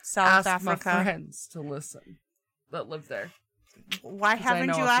can South Africa. My friends to listen that live there. Why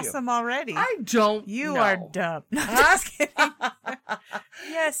haven't you asked them already? I don't You know. are dumb. No, just kidding.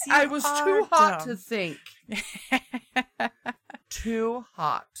 Yes, you are. I was too hot dumb. to think. Too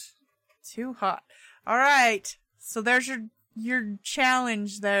hot. Too hot. All right. So there's your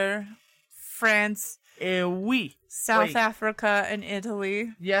challenge there, France. Oui. South Wait. Africa and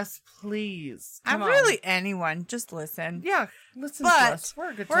Italy. Yes, please. I'm Come on. really anyone. Just listen. Yeah, listen to But us.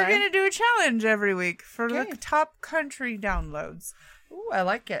 We're a good we're time. going to do a challenge every week for Okay. the top country downloads. Ooh, I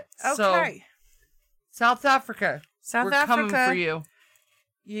like it. Okay. So, South Africa. South we're Africa. coming for you.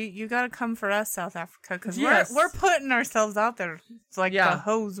 You got to come for us, South Africa, because Yes. we're putting ourselves out there. It's like Yeah. the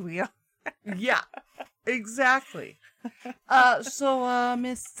hose we are. Yeah, exactly.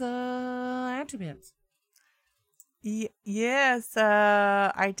 Miss Antipants. Yes,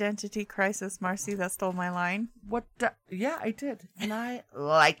 Identity Crisis, Marcy, that stole my line. What? Yeah, I did, and I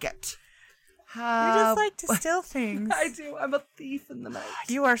like it. You just like to steal things. I do. I'm a thief in the night.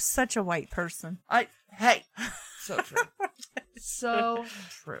 You are such a white person. Hey, so true, so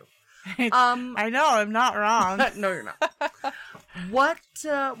true. I know, I'm not wrong. No, you're not. What's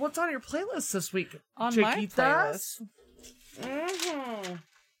on your playlist this week? On my Chiquitas? playlist.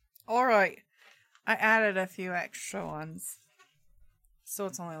 All right. I added a few extra ones. So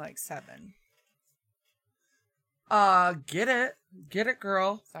it's only like 7. Get it,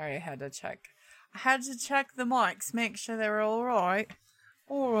 girl. Sorry, I had to check. I had to check the mics, make sure they were all right.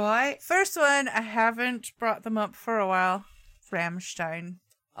 All right. First one, I haven't brought them up for a while. Rammstein.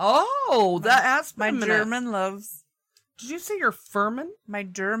 Oh, that has been My a minute. German loves. Did you say you're Furman? My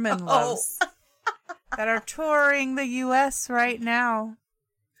German Oh. loves. That are touring the U.S. right now.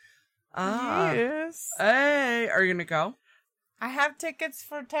 Ah. Yes. Hey, are you gonna go? I have tickets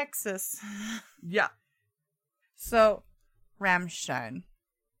for Texas. Yeah. So, Rammstein.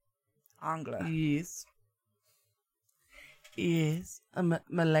 Angla. Yes. Yes.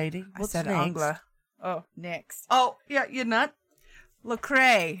 My lady. I What's said next? Angla. Oh, next. Oh, yeah, you nut.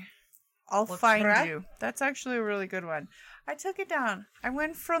 Lecrae. I'll Lecrae? find you. That's actually a really good one. I took it down. I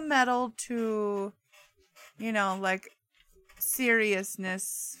went from metal to, like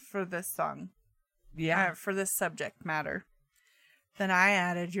seriousness for this song. Yeah. For this subject matter. Then I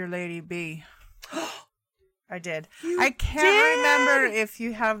added Your Lady B. I did. I can't did? remember if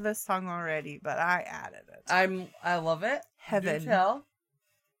you have this song already, but I added it. I love it. Heaven. Do tell.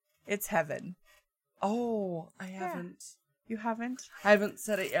 It's Heaven. Oh, I haven't. You haven't? I haven't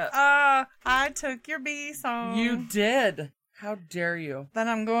said it yet. I took your B song. You did. How dare you? Then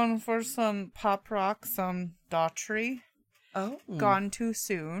I'm going for some pop rock, some Daughtry. Oh. Gone Too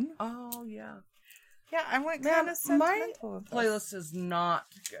Soon. Oh, yeah. Yeah, I went Man, kind of sentimental with this. Playlist is not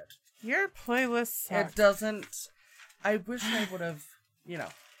good. Your playlist sucks. It doesn't. I wish I would have,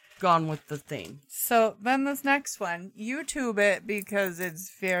 gone with the theme. So then this next one, YouTube it because it's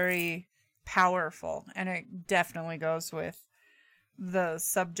very powerful and it definitely goes with the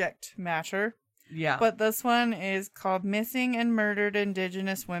subject matter. Yeah. But this one is called Missing and Murdered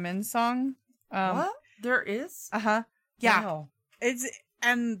Indigenous Women Song. What? There is? Uh-huh. Yeah. Wow.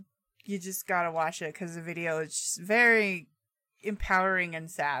 And you just gotta watch it because the video is just very empowering and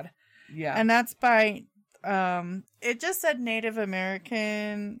sad. Yeah. And that's by, it just said Native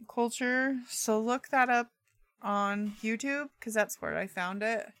American culture. So look that up on YouTube because that's where I found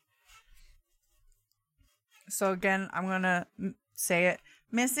it. So again, I'm going to say it.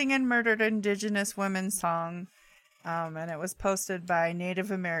 Missing and Murdered Indigenous Women Song. And it was posted by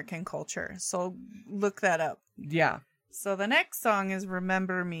Native American culture. So look that up. Yeah. So the next song is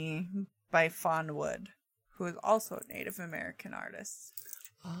Remember Me by Fawn Wood, who is also a Native American artist.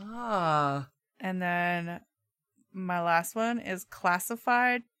 Ah. And then my last one is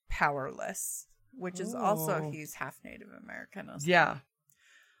Classified Powerless, which is also, Oh. he's half Native American. Yeah.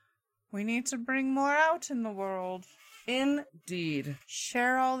 We need to bring more out in the world. Indeed.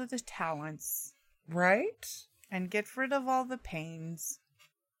 Share all of the talents Right? and get rid of all the pains.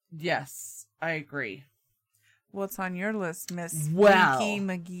 Yes, I agree. What's on your list, Miss Wow. Winky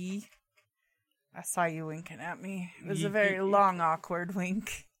McGee? I saw you winking at me. It was a very long, awkward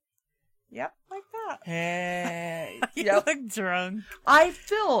wink. Yep, like that. Hey. You Yep. look drunk. I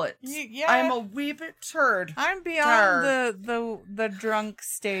feel it. Yeah. I'm a wee bit turd. I'm beyond the drunk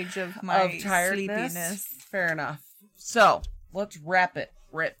stage of my Of tiredness. sleepiness. Fair enough. So, let's wrap it.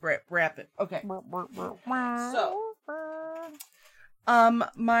 Wrap it. Okay. So,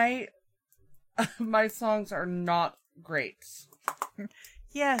 my songs are not great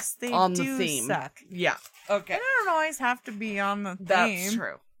Yes, they on do the theme. suck. Yeah. Okay. They don't always have to be on the theme. That's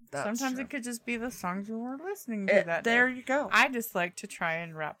true. Sometimes it could just be the songs you were listening to that there day. you go. I just like to try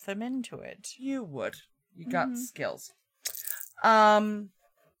and wrap them into it. You would. You got Mhm. skills.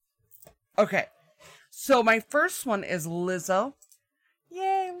 Okay. So my first one is Lizzo,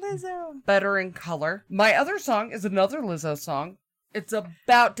 Yay, Lizzo. Better in Color. My other song is another Lizzo song. It's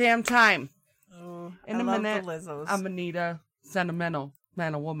About Damn Time. Oh, In I a love minute, the Lizzos. I'm Anita Sentimental.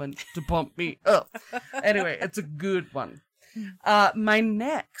 man or woman to bump me up. Anyway, it's a good one. My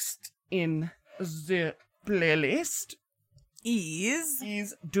next in the playlist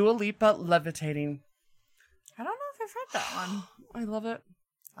is Dua Lipa, Levitating. I don't know if I've heard that one. I love it.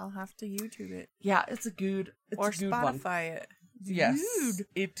 I'll have to YouTube it. Yeah, it's a good Or one. Spotify it. Yes. Dude.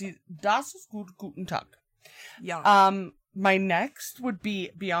 It is. Das ist gut, guten Tag. Yeah. My next would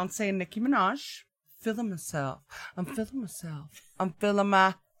be Beyonce and Nicki Minaj. Feeling myself. I'm feeling myself. I'm feeling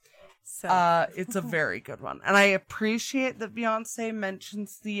my... So, It's a very good one. And I appreciate that Beyonce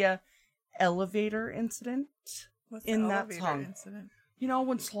mentions the elevator incident what's the in that elevator song. incident? You know,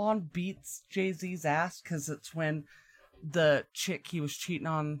 when Sloan beats Jay-Z's ass, because it's when the chick he was cheating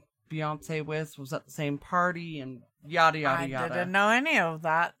on Beyonce with was at the same party and yada, yada, yada. I didn't know any of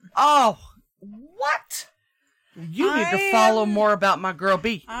that. Oh, what? You need to follow more about my girl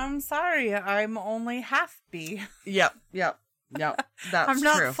B. I'm sorry. I'm only half B. Yep. That's I'm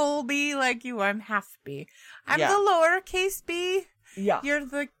not true. full B like you. I'm half B. I'm Yeah. the lowercase B. Yeah. You're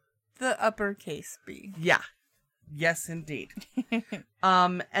the uppercase B. Yeah. Yes, indeed.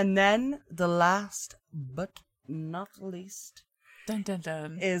 And then the last but not least Dun dun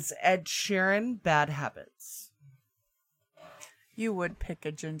dun. is Ed Sheeran, Bad Habits. You would pick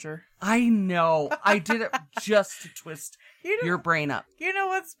a ginger. I know. I did it just to twist your brain up. You know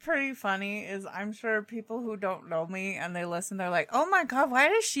what's pretty funny is I'm sure people who don't know me and they listen, they're like, "Oh my god, why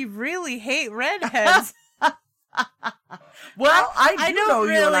does she really hate redheads?" Well, I do know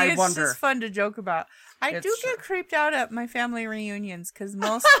you, and I it's wonder. just fun to joke about. I It's do true. get creeped out at my family reunions because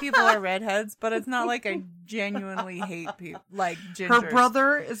most people are redheads, but it's not like I genuinely hate people like gingers. Her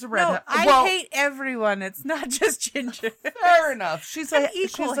brother is a No, redhead. I hate everyone. It's not just ginger. Fair enough. She's An a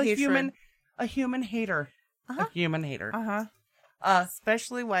equal hatred. human hater. Uh-huh. A human hater. Uh-huh.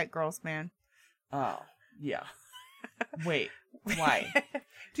 Especially white girls, man. Oh, yeah. Wait, why?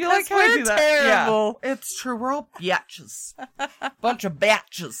 Do you Because like how I we're do that? terrible. Yeah, it's true. We're all biatches. Bunch of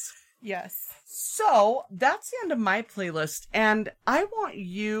batches. Yes. So, that's the end of my playlist, and I want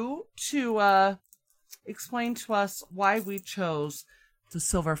you to explain to us why we chose the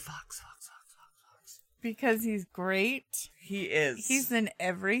Silver Fox. Because he's great. He is. He's in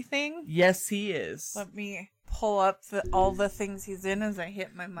everything. Yes, he is. Let me pull up all the things he's in as I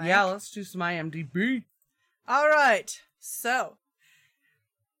hit my mic. Yeah, let's do some IMDb. All right. So,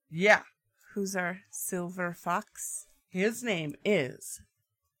 Yeah. who's our silver fox? His name is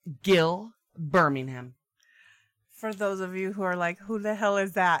Gil Birmingham. For those of you who are like, who the hell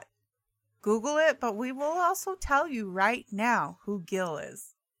is that? Google it, but we will also tell you right now who Gil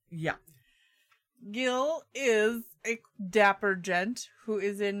is. Yeah. Gil is a dapper gent who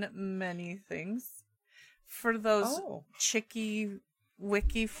is in many things. For those chicky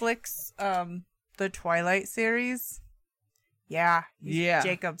wiki flicks, the Twilight series. Yeah, he's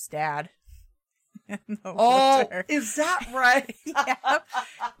Jacob's dad. Oh, is that right?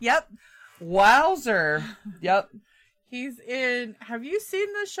 Yep. Wowzer. Yep. He's in. Have you seen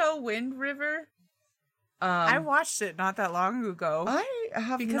the show Wind River? I watched it not that long ago. I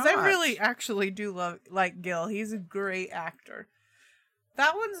have because not. I really actually do like Gil. He's a great actor.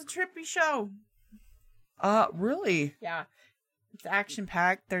 That one's a trippy show. Really? Yeah. It's action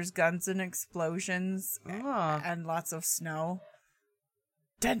packed. There's guns and explosions and lots of snow.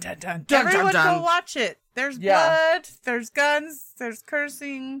 Dun dun dun. Dun, Everyone dun, dun. go watch it. There's blood, there's guns, there's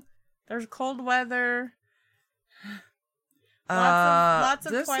cursing, there's cold weather. Lots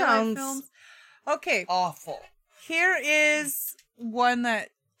of Twilight films. Okay. Awful. Here is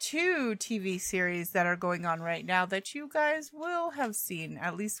two TV series that are going on right now that you guys will have seen,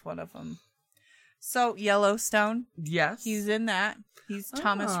 at least one of them. So, Yellowstone. Yes. He's in that. He's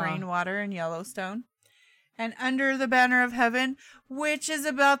Thomas Rainwater in Yellowstone. And Under the Banner of Heaven, which is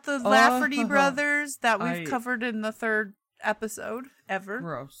about the Lafferty brothers that we've covered in the third episode ever.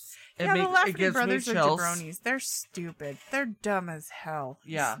 Gross. The Lafferty brothers are jabronis. They're stupid. They're dumb as hell.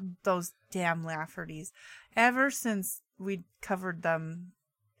 Yeah. Those damn Laffertys. Ever since we covered them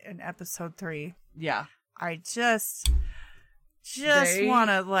in episode 3. Yeah. I just want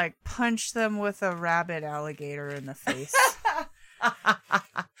to punch them with a rabid alligator in the face.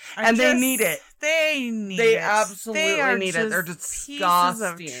 And they need it. They absolutely need it. They're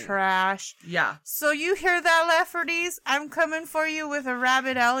disgusting. Pieces of trash. Yeah. So you hear that, Laffertys? I'm coming for you with a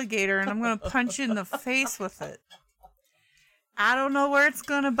rabid alligator, and I'm going to punch you in the face with it. I don't know where it's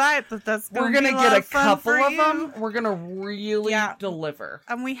going to bite, but that's going to be a lot of fun for you. We're going to get a couple of them. We're going to really deliver.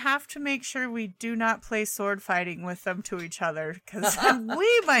 And we have to make sure we do not play sword fighting with them to each other, because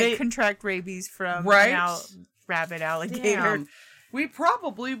we might contract rabies from rabid alligator. Damn. We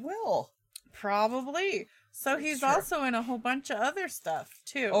probably will. Probably. So he's also in a whole bunch of other stuff,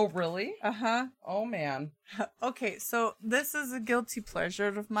 too. Oh, really? Uh-huh. Oh, man. Okay, so this is a guilty pleasure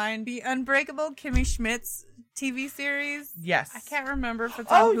of mine. The Unbreakable Kimmy Schmidt's TV series. Yes. I can't remember if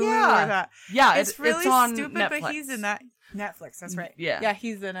it's on Hulu or not. Yeah, it's really it's on stupid, Netflix. but he's in that. Netflix, that's right. Yeah. Yeah,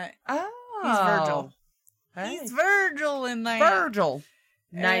 he's in it. Oh. He's Virgil. Hey. He's Virgil in that. Virgil.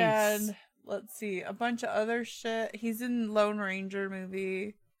 Nice. And let's see, a bunch of other shit. He's in Lone Ranger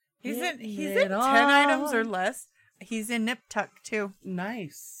movie. He's in 10 Items or Less. He's in Nip Tuck too.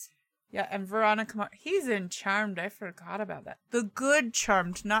 Nice. Yeah, and Veronica Mars. He's in Charmed. I forgot about that. The good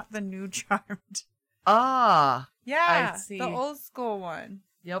Charmed, not the new Charmed. Ah. Yeah, I see. the old school one.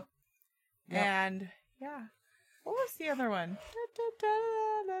 Yep. And yeah, what was the other one?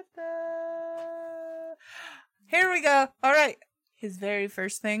 Here we go. All right. His very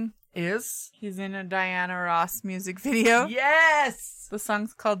first thing Is? he's in a Diana Ross music video. Yes! The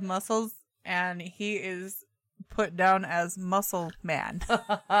song's called Muscles, and he is put down as Muscle Man.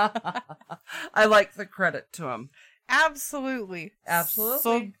 I like the credit to him. Absolutely. Absolutely.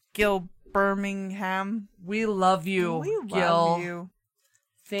 So, Gil Birmingham. We love you, We Gil. love you.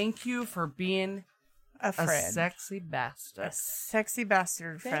 Thank you for being A a friend. sexy bastard. A sexy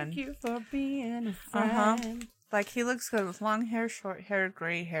bastard friend. Thank you for being a Uh-huh. friend. Like, he looks good with long hair, short hair,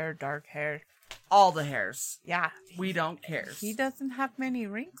 gray hair, dark hair. All the hairs. Yeah. We don't care. He doesn't have many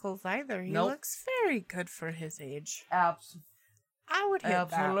wrinkles either. He Nope. looks very good for his age. Absolutely. I would hit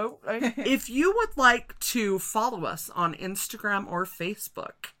Absolutely. If you would like to follow us on Instagram or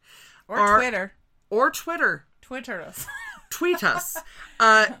Facebook that. Or Twitter. or Twitter, Twitter us. tweet us.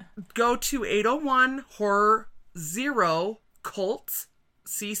 Go to 801 Horror Zero Cult,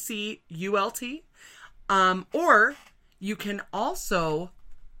 CCULT. Or you can also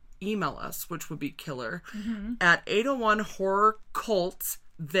email us, which would be killer, at 801 Horror Cult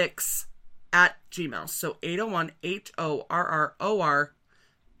Vix at Gmail. So 801 HORROR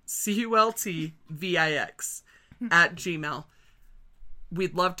CULTVIX at Gmail.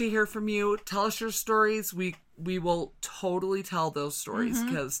 We'd love to hear from you. Tell us your stories. We will totally tell those stories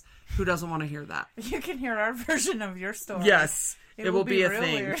because who doesn't want to hear that? You can hear our version of your story. Yes, it will be a real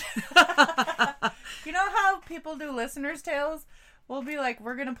thing. weird. You know how people do listeners' tales? We'll be like,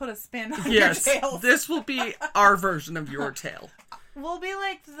 we're going to put a spin on Yes, your tales. this will be our version of your tale. We'll be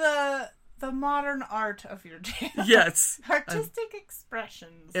like the modern art of your tale. Yes. Artistic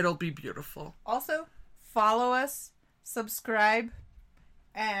expressions. It'll be beautiful. Also, follow us, subscribe,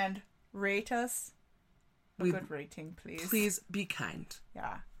 and rate us. A good rating, please. Please be kind.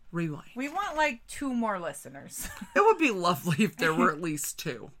 Yeah. Rewind. We want like 2 more listeners. It would be lovely if there were at least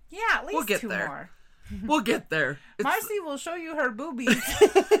 2. Yeah, at least We'll get 2 there. more. We'll get there. Marcy will show you her boobies.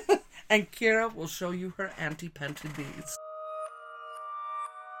 And Kira will show you her anti-panty bees.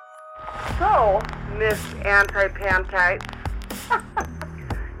 So, Miss Anti-Pantites.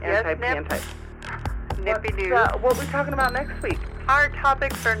 Anti-Pantites. Nippy Doo. What are we talking about next week? Our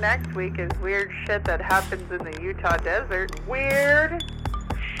topic for next week is weird shit that happens in the Utah desert. Weird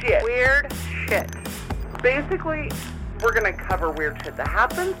shit. Weird shit. Basically, we're going to cover weird shit that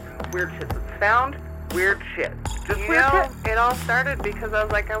happens, weird shit that's found, weird shit. Just You weird know, shit. it all started because I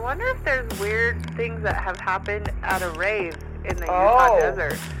was like, I wonder if there's weird things that have happened at a rave in the Utah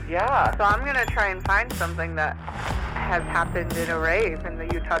desert. Yeah. So I'm going to try and find something that has happened in a rave in the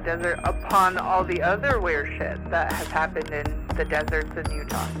Utah desert upon all the other weird shit that has happened in the deserts in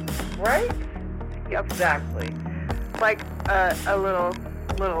Utah. Right? Yep. Exactly. Like a little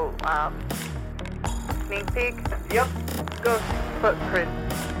sneak peek. Yep. Ghost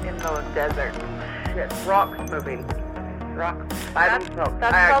footprints in the desert. Shit. Rocks moving. Rocks. I That's- don't know.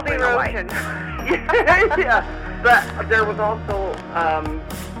 That's I called actually know why. erosion. Yeah. But there was also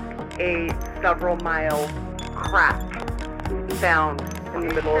a several mile crack found in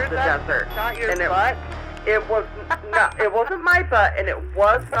the middle of the that's desert. not your And butt? It was not. It wasn't my butt, and it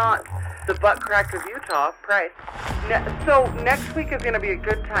was not the butt crack of Utah. Price. So next week is going to be a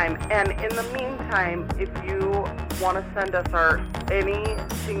good time. And in the meantime, if you want to send us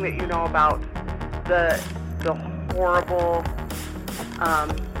anything that you know about the horrible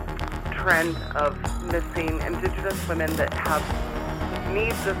trend of missing Indigenous women that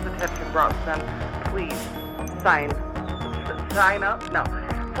need this attention brought to them, please sign up. No,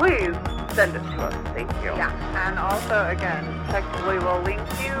 please send it to us. Thank you. Yeah, and also, again, we will link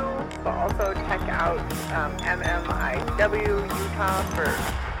you, but also check out MMIW Utah for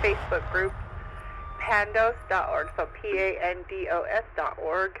Facebook group, pandos.org, so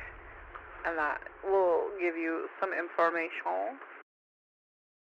PANDOS.org, and that will give you some information